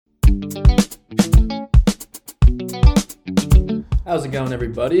How's it going,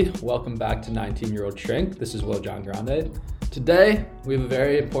 everybody? Welcome back to 19-Year-Old Shrink. This is Will John Grande. Today, we have a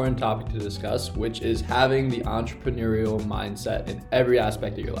very important topic to discuss, which is having the entrepreneurial mindset in every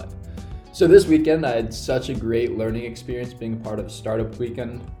aspect of your life. So this weekend, I had such a great learning experience being a part of Startup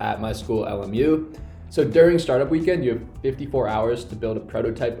Weekend at my school, LMU. So during Startup Weekend, you have 54 hours to build a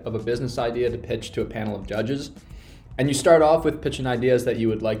prototype of a business idea to pitch to a panel of judges. And you start off with pitching ideas that you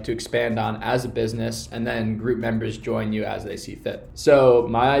would like to expand on as a business, and then group members join you as they see fit. So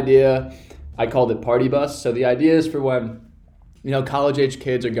my idea, I called it Party Bus. So the idea is for when, college age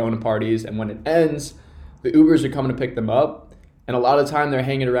kids are going to parties, and when it ends, the Ubers are coming to pick them up. And a lot of time they're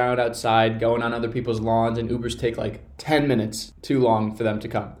hanging around outside, going on other people's lawns, and Ubers take like 10 minutes too long for them to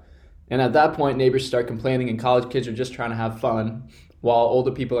come. And at that point, neighbors start complaining, and college kids are just trying to have fun while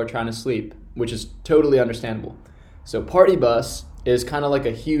older people are trying to sleep, which is totally understandable. So Party Bus is kind of like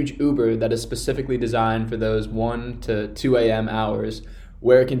a huge Uber that is specifically designed for those 1 to 2 a.m. hours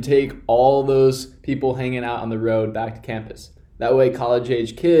where it can take all those people hanging out on the road back to campus. That way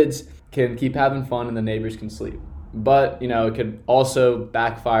college-age kids can keep having fun and the neighbors can sleep. But, it could also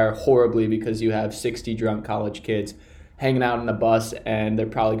backfire horribly because you have 60 drunk college kids hanging out on a bus and they're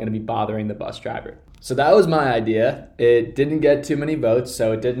probably going to be bothering the bus driver. So that was my idea. It didn't get too many votes,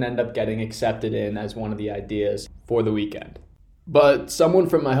 so it didn't end up getting accepted in as one of the ideas for the weekend. But someone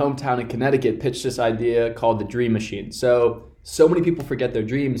from my hometown in Connecticut pitched this idea called the Dream Machine. So many people forget their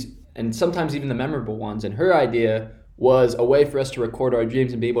dreams, and sometimes even the memorable ones. And her idea was a way for us to record our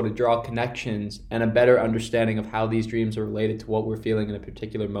dreams and be able to draw connections and a better understanding of how these dreams are related to what we're feeling in a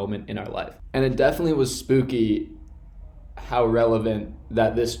particular moment in our life. And it definitely was spooky how relevant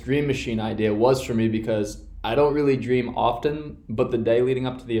that this dream machine idea was for me, because I don't really dream often, but the day leading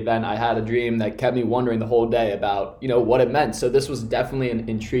up to the event, I had a dream that kept me wondering the whole day about, what it meant. So this was definitely an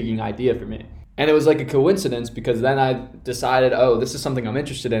intriguing idea for me. And it was like a coincidence because then I decided, this is something I'm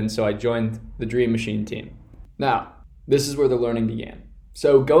interested in. So I joined the Dream Machine team. Now, this is where the learning began.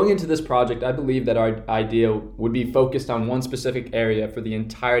 So going into this project, I believed that our idea would be focused on one specific area for the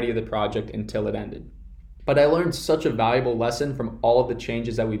entirety of the project until it ended. But I learned such a valuable lesson from all of the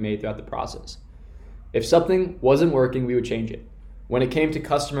changes that we made throughout the process. If something wasn't working, we would change it. When it came to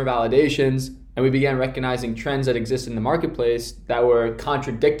customer validations and we began recognizing trends that exist in the marketplace that were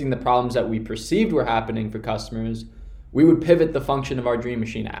contradicting the problems that we perceived were happening for customers, we would pivot the function of our Dream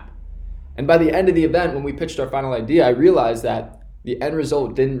Machine app. And by the end of the event, when we pitched our final idea, I realized that the end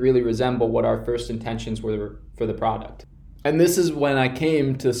result didn't really resemble what our first intentions were for the product. And this is when I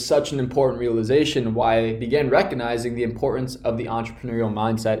came to such an important realization, why I began recognizing the importance of the entrepreneurial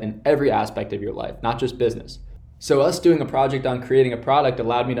mindset in every aspect of your life, not just business. So us doing a project on creating a product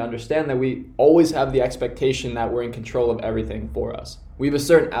allowed me to understand that we always have the expectation that we're in control of everything for us. We have a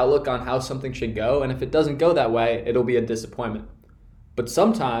certain outlook on how something should go, and if it doesn't go that way, it'll be a disappointment. But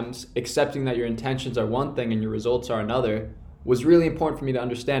sometimes accepting that your intentions are one thing and your results are another was really important for me to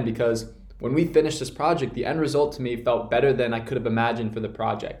understand, because when we finished this project, the end result to me felt better than I could have imagined for the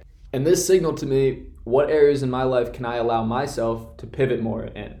project. And this signaled to me, what areas in my life can I allow myself to pivot more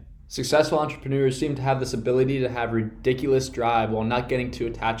in? Successful entrepreneurs seem to have this ability to have ridiculous drive while not getting too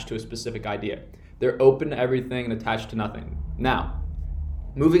attached to a specific idea. They're open to everything and attached to nothing. Now,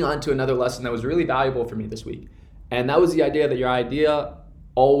 moving on to another lesson that was really valuable for me this week. And that was the idea that your idea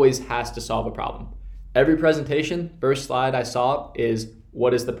always has to solve a problem. Every presentation, first slide I saw is,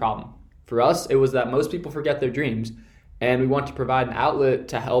 what is the problem? For us, it was that most people forget their dreams, and we want to provide an outlet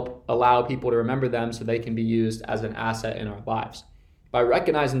to help allow people to remember them so they can be used as an asset in our lives. By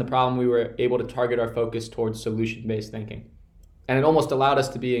recognizing the problem, we were able to target our focus towards solution-based thinking. And it almost allowed us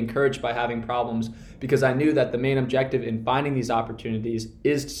to be encouraged by having problems, because I knew that the main objective in finding these opportunities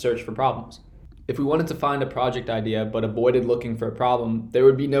is to search for problems. If we wanted to find a project idea but avoided looking for a problem, there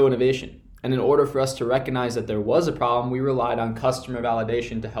would be no innovation. And in order for us to recognize that there was a problem, we relied on customer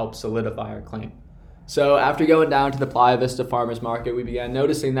validation to help solidify our claim. So after going down to the Playa Vista Farmers Market, we began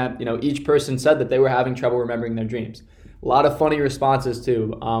noticing that each person said that they were having trouble remembering their dreams. A lot of funny responses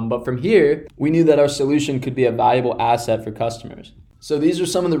too. But from here, we knew that our solution could be a valuable asset for customers. So these are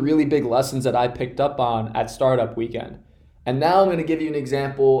some of the really big lessons that I picked up on at Startup Weekend. And now I'm going to give you an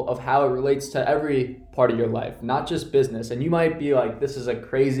example of how it relates to every part of your life, not just business. And you might be like, this is a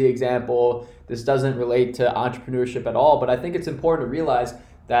crazy example. This doesn't relate to entrepreneurship at all. But I think it's important to realize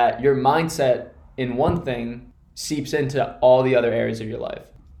that your mindset in one thing seeps into all the other areas of your life.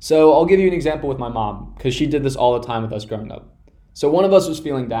 So I'll give you an example with my mom, because she did this all the time with us growing up. So one of us was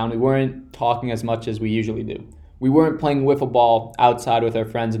feeling down. We weren't talking as much as we usually do. We weren't playing wiffle ball outside with our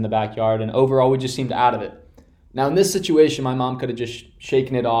friends in the backyard. And overall, we just seemed out of it. Now, in this situation, my mom could have just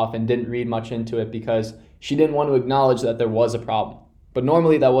shaken it off and didn't read much into it, because She didn't want to acknowledge that there was a problem. But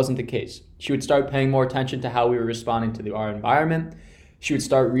normally that wasn't the case. She would start paying more attention to how we were responding to our environment. She would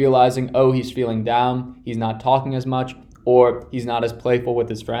start realizing, oh, he's feeling down, he's not talking as much, or he's not as playful with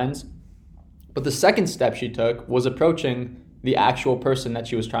his friends. But the second step she took was approaching the actual person that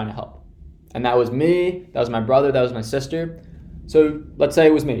she was trying to help. And that was me, that was my brother, that was my sister. So let's say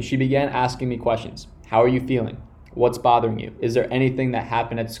it was me. She began asking me questions. How are you feeling? What's bothering you? Is there anything that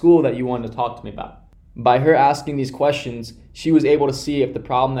happened at school that you wanted to talk to me about? By her asking these questions, she was able to see if the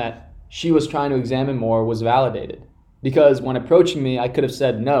problem that she was trying to examine more was validated. Because when approaching me, I could have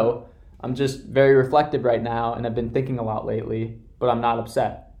said, no, I'm just very reflective right now and I've been thinking a lot lately, but I'm not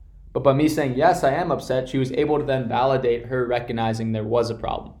upset. But by me saying, yes, I am upset, she was able to then validate her recognizing there was a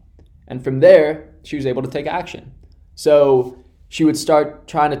problem. And from there, she was able to take action. So she would start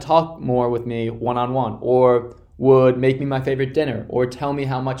trying to talk more with me one-on-one, or would make me my favorite dinner, or tell me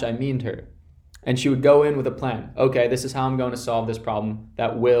how much I mean to her. And she would go in with a plan. Okay, this is how I'm going to solve this problem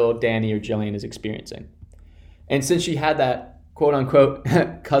that Will, Danny, or Jillian is experiencing. And since she had that quote unquote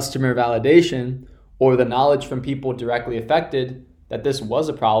customer validation, or the knowledge from people directly affected that this was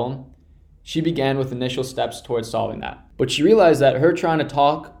a problem, she began with initial steps towards solving that. But she realized that her trying to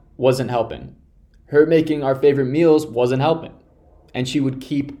talk wasn't helping. Her making our favorite meals wasn't helping. And she would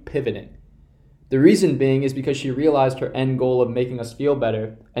keep pivoting. The reason being is because she realized her end goal of making us feel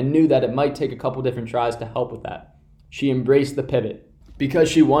better and knew that it might take a couple different tries to help with that. She embraced the pivot because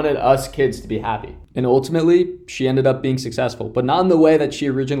she wanted us kids to be happy. And ultimately, she ended up being successful, but not in the way that she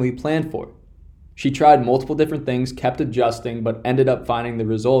originally planned for. She tried multiple different things, kept adjusting, but ended up finding the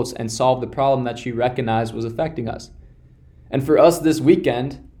results and solved the problem that she recognized was affecting us. And for us this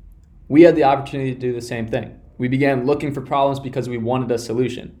weekend, we had the opportunity to do the same thing. We began looking for problems because we wanted a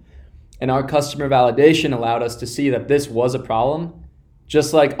solution. And our customer validation allowed us to see that this was a problem,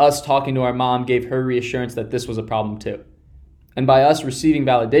 just like us talking to our mom gave her reassurance that this was a problem too. And by us receiving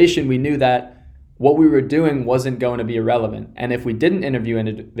validation, we knew that what we were doing wasn't going to be irrelevant. And if we didn't interview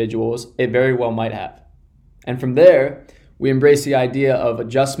individuals, it very well might have. And from there, we embrace the idea of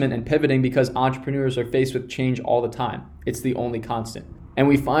adjustment and pivoting because entrepreneurs are faced with change all the time. It's the only constant. And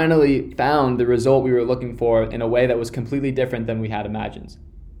we finally found the result we were looking for in a way that was completely different than we had imagined.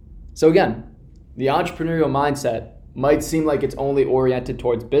 So again, the entrepreneurial mindset might seem like it's only oriented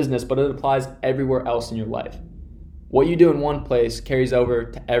towards business, but it applies everywhere else in your life. What you do in one place carries over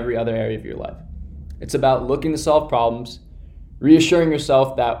to every other area of your life. It's about looking to solve problems, reassuring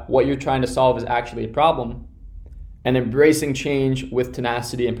yourself that what you're trying to solve is actually a problem, and embracing change with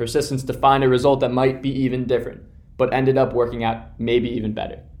tenacity and persistence to find a result that might be even different, but ended up working out maybe even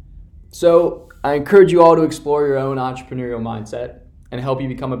better. So I encourage you all to explore your own entrepreneurial mindset and help you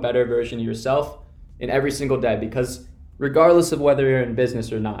become a better version of yourself in every single day, because regardless of whether you're in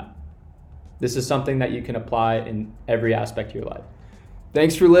business or not, this is something that you can apply in every aspect of your life.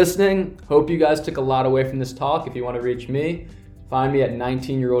 Thanks for listening. Hope you guys took a lot away from this talk. If you want to reach me, find me at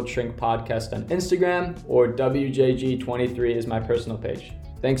 19-Year-Old Shrink Podcast on Instagram, or WJG23 is my personal page.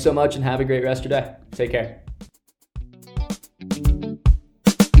 Thanks so much and have a great rest of your day. Take care.